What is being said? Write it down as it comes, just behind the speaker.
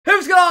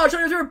gosh,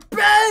 I'm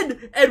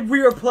Ben! And we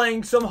are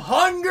playing some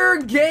Hunger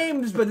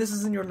Games, but this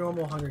isn't your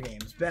normal Hunger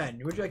Games. Ben,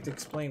 would you like to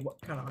explain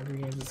what kind of Hunger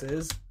Games this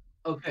is?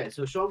 Okay,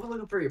 so Sean, we're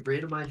looking for your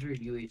randomizer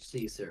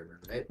UHC server,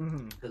 right?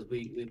 Mm-hmm. Because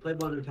we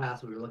played one in the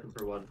past, we were looking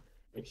for one.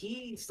 And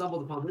he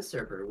stumbled upon this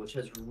server, which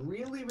has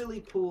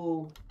really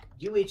cool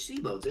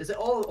UHC modes. It's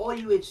all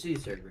UHC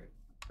server,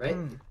 right?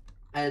 Mm.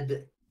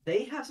 And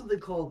they have something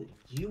called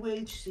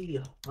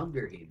UHC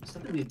Hunger Games,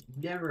 something we've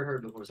never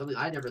heard before, something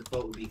I never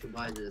thought would be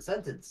combined in a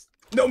sentence.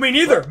 No, me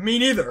neither. Me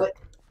neither. But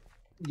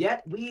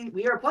yet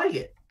we are playing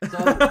it. So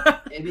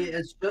I mean,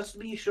 it's just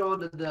me,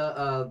 Sean,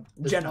 and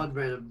this one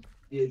random.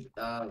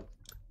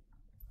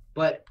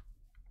 But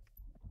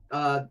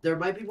there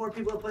might be more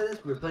people that play this.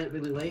 We're playing it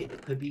really late.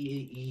 It could be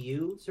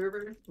EU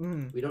server.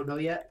 We don't know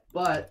yet,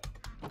 but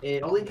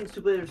it only needs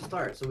 2 players to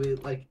start. So you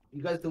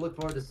guys can look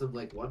forward to some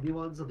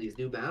 1v1s on these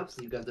new maps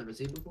that you guys never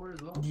seen before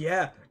as well.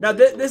 Yeah. Now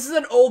this is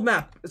an old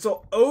map,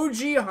 so OG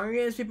Hunger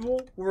Games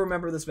people will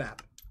remember this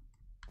map.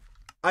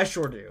 I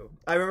sure do.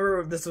 I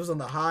remember this was on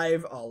the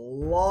Hive a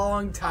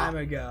long time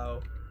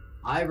ago.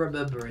 I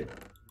remember it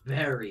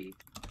very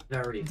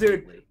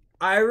Dude, clearly.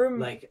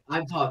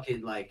 I'm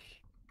talking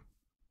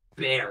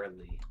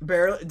barely.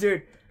 Barely,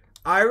 dude.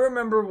 I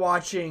remember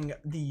watching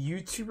the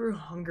YouTuber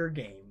Hunger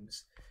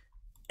Games,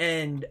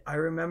 and I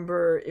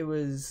remember it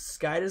was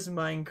Sky Does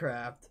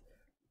Minecraft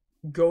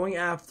going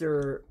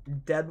after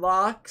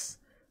Deadlocks,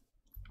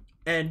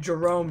 and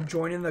Jerome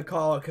joining the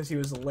call because he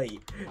was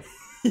late.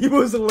 He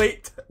was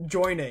late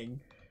joining,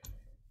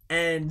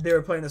 and they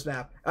were playing this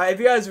map.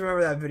 If you guys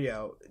remember that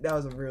video, that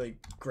was a really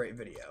great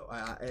video.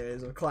 It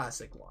is a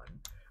classic one.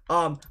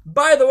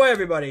 By the way,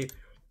 everybody,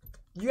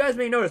 you guys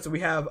may notice that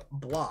we have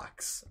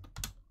blocks.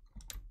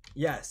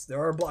 Yes,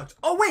 there are blocks.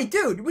 Oh wait,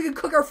 dude, we can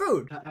cook our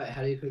food.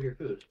 How do you cook your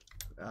food?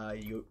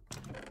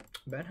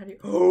 Ben, how do you?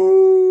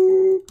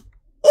 Oh!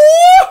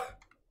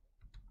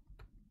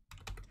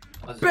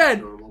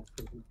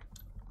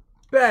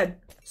 Ben,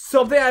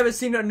 something I haven't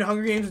seen in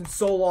Hunger Games in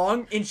so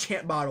long: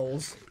 enchant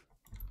bottles.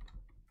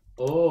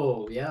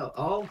 Oh yeah.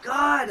 Oh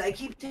God, I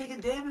keep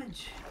taking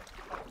damage.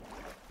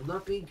 I'm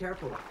not being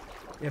careful.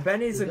 Yeah,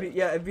 Ben needs to be.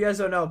 Yeah, if you guys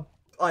don't know,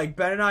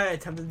 Ben and I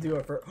attempted to do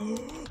it for.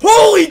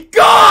 Holy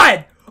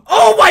God!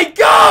 Oh my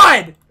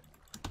God!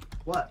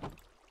 What?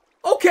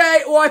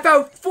 Okay, well I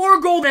found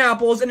 4 golden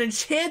apples, an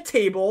enchant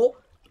table.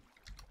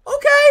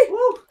 Okay.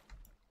 Woo.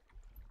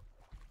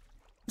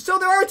 So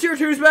there are tier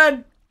 2s,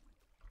 Ben.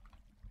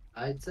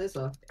 I'd say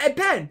so. Hey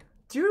Ben,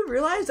 do you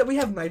realize that we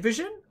have night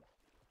vision?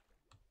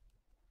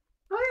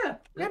 Oh yeah.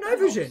 Yeah, night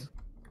vision.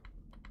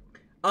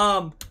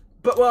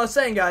 But what I was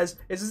saying, guys,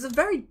 is this is a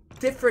very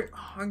different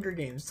Hunger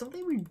Games.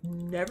 Something we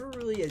never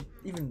really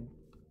even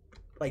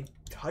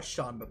touched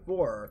on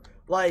before.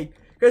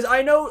 Because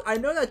I know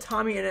that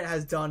Tommy in it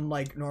has done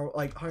normal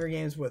Hunger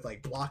Games with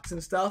blocks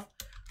and stuff,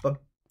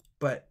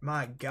 but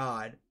my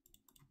God.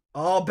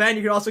 Oh, Ben,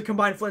 you can also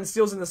combine flint and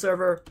steels in the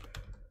server.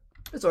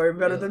 It's already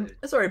better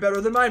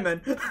than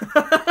minemen.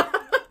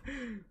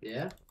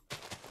 Yeah.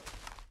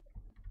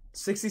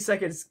 60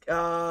 seconds.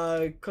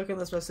 Click on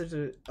this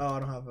message. Oh, I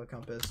don't have a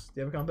compass. Do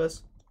you have a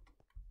compass?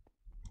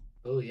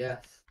 Oh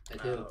yes, I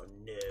do. Oh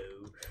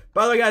no.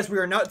 By the way, guys, we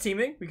are not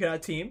teaming. We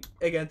cannot team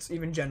against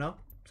even Jenna.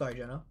 Sorry,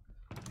 Jenna.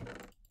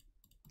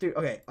 Dude,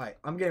 okay, alright.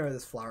 I'm getting rid of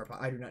this flower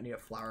pot. I do not need a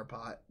flower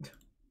pot.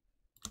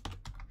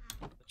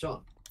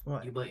 John,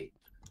 what? You might.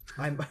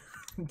 You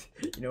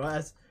know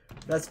what?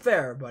 That's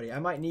fair, buddy. I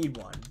might need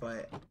one,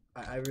 but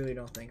I really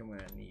don't think I'm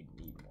gonna need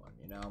one.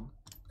 You know.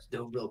 There's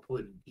no real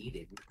point in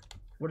eating.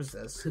 What is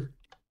this?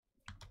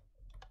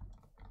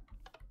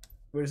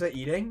 What is that?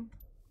 Eating?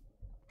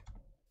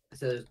 It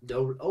says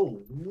no.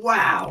 Oh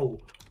wow!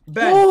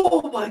 Ben.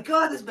 Oh my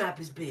God, this map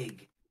is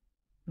big.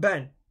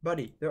 Ben,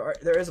 buddy,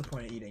 there is a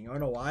point of eating. You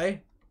wanna know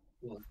why?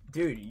 What?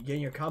 Dude, you're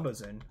getting your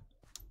combos in.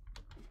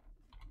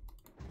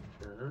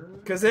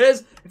 Because it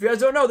is. If you guys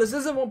don't know, this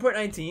isn't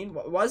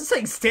 1.19. Why is it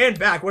saying stand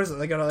back? What is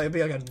it? Gonna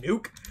be like a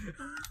nuke?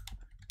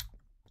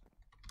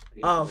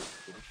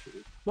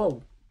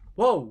 Whoa,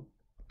 whoa,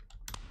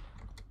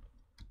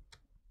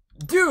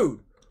 dude.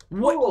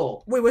 What?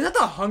 Cool. Wait, was that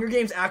the Hunger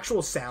Games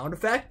actual sound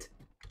effect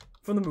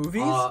from the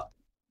movies?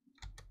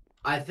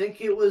 I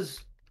think it was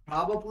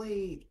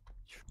probably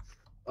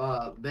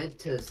meant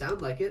to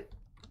sound like it.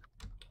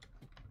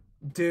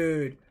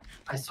 Dude,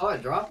 I saw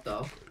it drop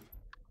though.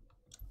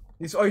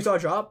 you saw it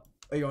drop?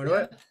 Are you onto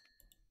it?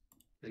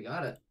 I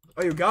got it.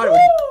 Oh, you got it.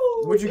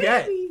 What'd you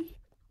get?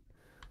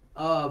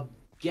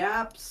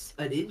 Gaps,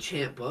 an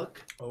enchant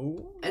book.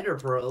 Oh. Ender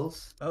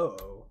pearls.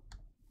 Oh.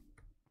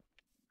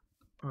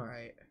 All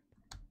right.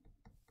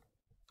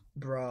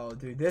 Bro,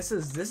 dude, this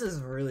is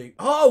really.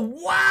 Oh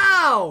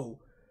wow.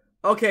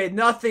 Okay,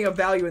 nothing of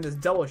value in this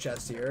double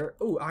chest here.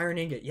 Ooh, iron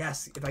ingot.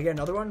 Yes, if I get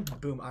another one,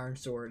 boom, iron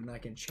sword, and I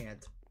can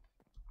enchant.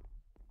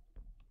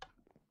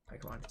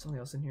 Alright, come on, something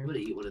else in here. I'm gonna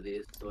eat one of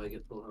these so I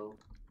get full health.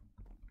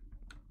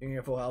 You're gonna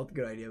get full health.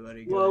 Good idea,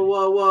 buddy. Good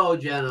Whoa,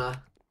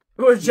 Jenna.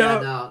 What does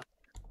Jenna?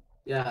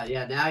 Yeah, no.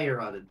 Yeah. Now you're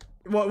running.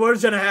 What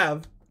does Jenna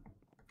have?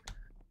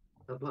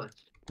 Not much.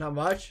 Not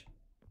much.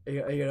 Are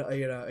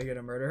you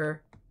gonna murder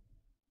her?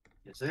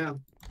 Yes, I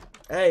am.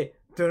 Hey,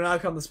 do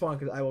not come to spawn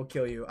because I will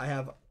kill you. I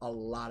have a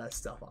lot of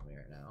stuff on me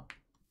right now.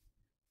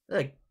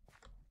 Like,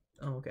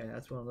 oh, okay,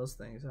 that's one of those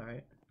things. All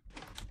right.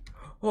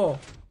 Oh.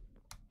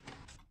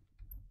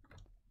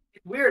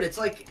 Weird. It's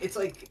like.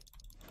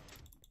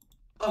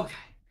 Okay.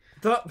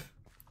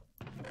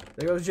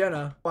 There goes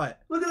Jenna. What?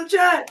 Look at the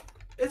chat.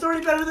 It's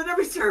already better than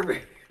every server.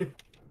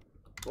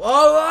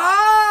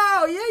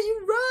 Oh, yeah,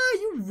 you're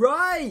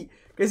right.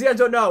 Because you guys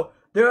don't know,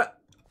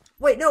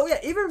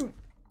 even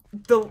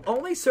the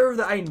only server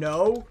that I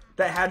know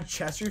that had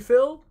chest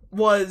refill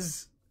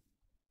was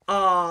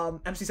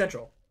MC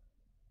Central.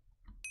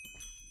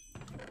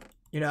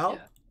 You know?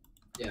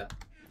 Yeah.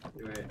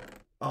 You're right.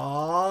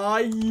 Oh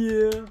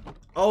yeah.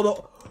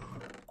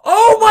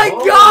 Oh my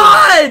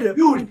god!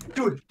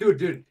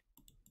 Dude.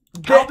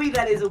 Tell me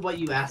that isn't what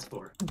you asked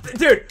for.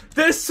 Dude,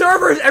 this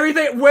server is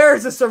everything. Where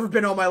has this server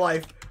been all my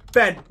life?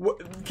 Ben,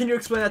 can you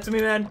explain that to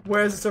me, man?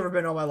 Where has this server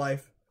been all my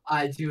life?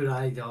 Dude,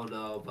 I don't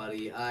know,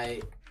 buddy.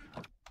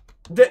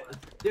 Dude,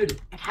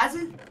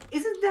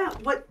 isn't that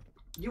what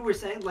you were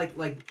saying? Like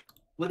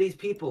when these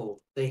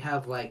people, they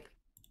have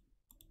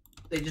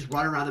they just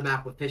run around the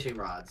map with fishing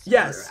rods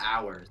yes. for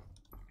hours.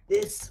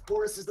 This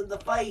forces them to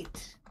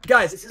fight.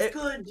 Guys, this is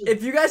good.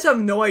 If you guys have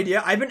no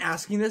idea, I've been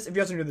asking this. If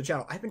you guys are new to the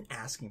channel, I've been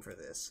asking for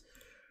this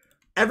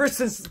ever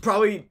since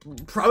probably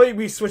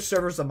we switched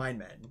servers to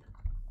minemen.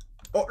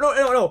 Oh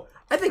no!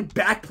 I think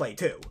backplay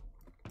too.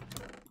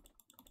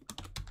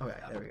 Okay,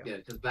 there we go. Yeah,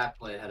 because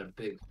backplay had a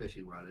big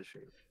fishing rod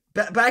issue.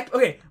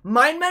 Okay,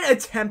 minemen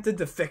attempted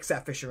to fix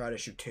that fishing rod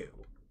issue too,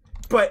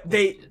 but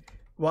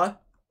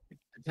what?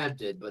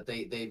 Attempted, but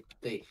they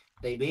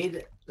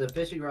made the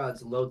fishing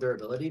rods low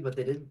durability, but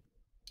they didn't.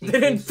 They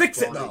didn't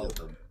fix it though.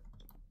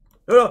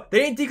 No, they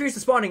didn't decrease the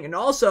spawning, and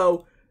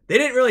also they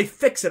didn't really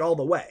fix it all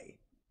the way,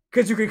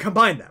 because you can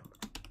combine them,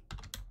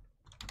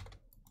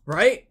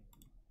 right?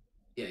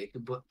 Yeah, you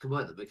can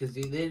combine them because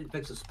they didn't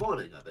fix the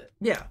spawning of it.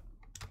 Yeah.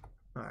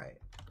 All right,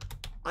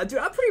 dude,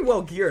 I'm pretty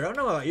well geared. I don't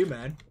know about you,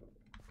 man.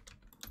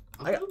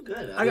 I'm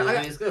good. I mean,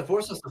 it's gonna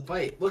force us to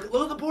fight. Look at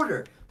the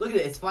border. Look at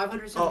it. It's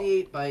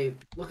 578 by.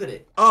 Look at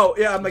it. Oh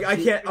yeah, I'm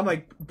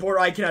like border.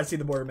 I cannot see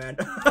the border, man.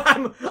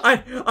 I'm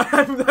like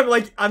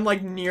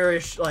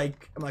nearish.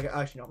 I'm like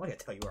actually no. I'm not gonna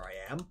tell you where I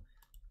am.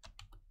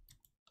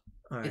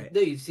 All right.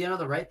 No, you see it on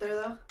the right there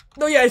though.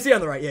 No, yeah, I see it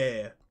on the right.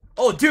 Yeah.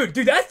 Oh, dude,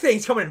 that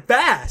thing's coming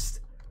fast.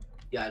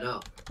 Yeah, I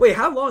know. Wait,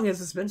 how long has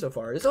this been so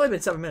far? It's only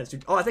been 7 minutes,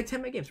 dude. Oh, I think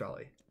 10-minute games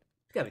probably.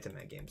 It's gotta be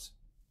 10-minute games.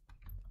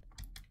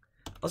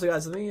 Also,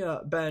 guys, let me,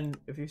 Ben,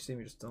 if you see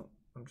me, just don't.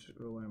 I'm just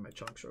wearing my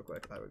chunks real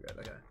quick. Oh, we're good.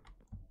 Okay.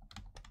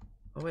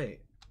 Oh,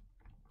 wait.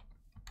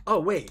 Oh,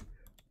 wait.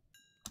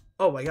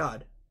 Oh, my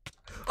God.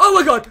 Oh,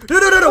 my God. No.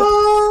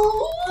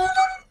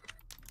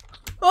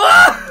 Oh!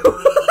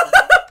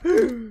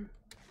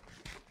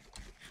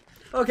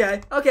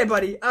 Okay,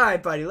 buddy. All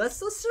right, buddy. Let's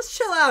just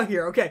chill out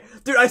here. Okay.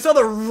 Dude, I saw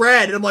the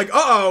red, and I'm like,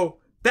 uh-oh.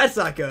 That's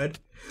not good.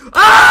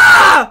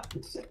 Ah!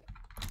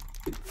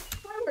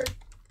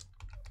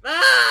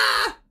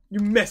 Ah! You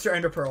missed your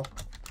ender pearl.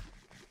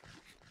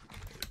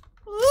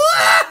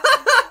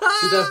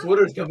 Dude, that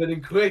border's coming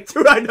in quick.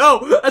 Dude, I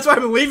know. That's why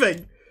I'm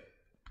leaving.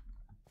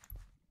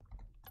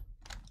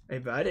 Hey,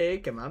 buddy.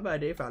 Come on,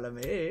 buddy. Follow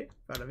me.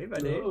 Follow me,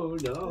 buddy. No,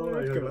 I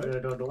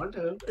don't want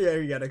to. Yeah,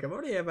 you gotta come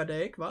over here,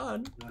 buddy. Come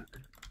on.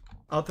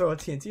 I'll throw a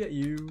TNT at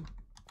you.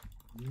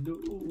 No.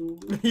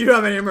 You don't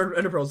have any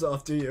ender pearls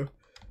left, do you?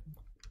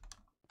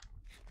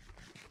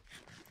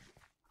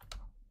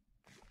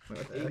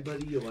 Hey,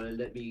 buddy, you wanna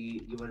let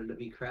me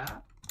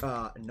crap?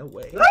 No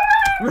way.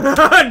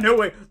 No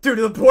way. Dude,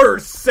 the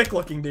border's sick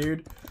looking,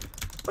 dude.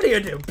 What are you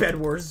gonna do, Bed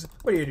Wars?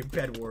 What are you gonna do,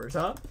 Bed Wars,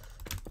 huh?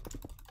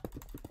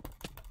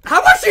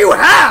 How much do you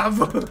have?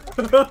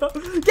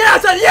 Get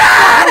outside!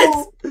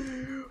 Yes!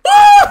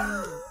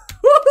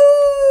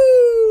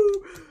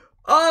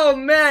 Oh,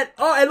 man.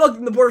 Oh, and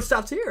look, the border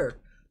stops here.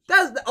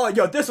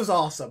 Yo, this was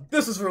awesome.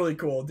 This was really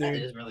cool, dude.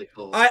 That is really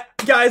cool.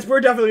 Guys, we're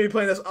definitely going to be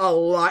playing this a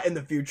lot in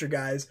the future,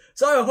 guys.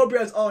 So I hope you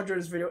guys all enjoyed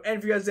this video. And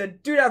if you guys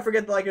did, do not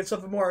forget to like and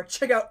stuff and more.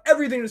 Check out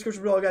everything in the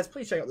description below, guys.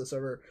 Please check out the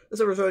server. The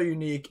server is really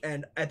unique,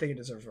 and I think it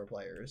deserves more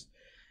players.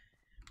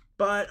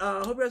 But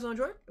I hope you guys all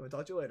enjoy, and we'll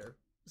talk to you later.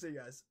 See you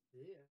guys. Yeah.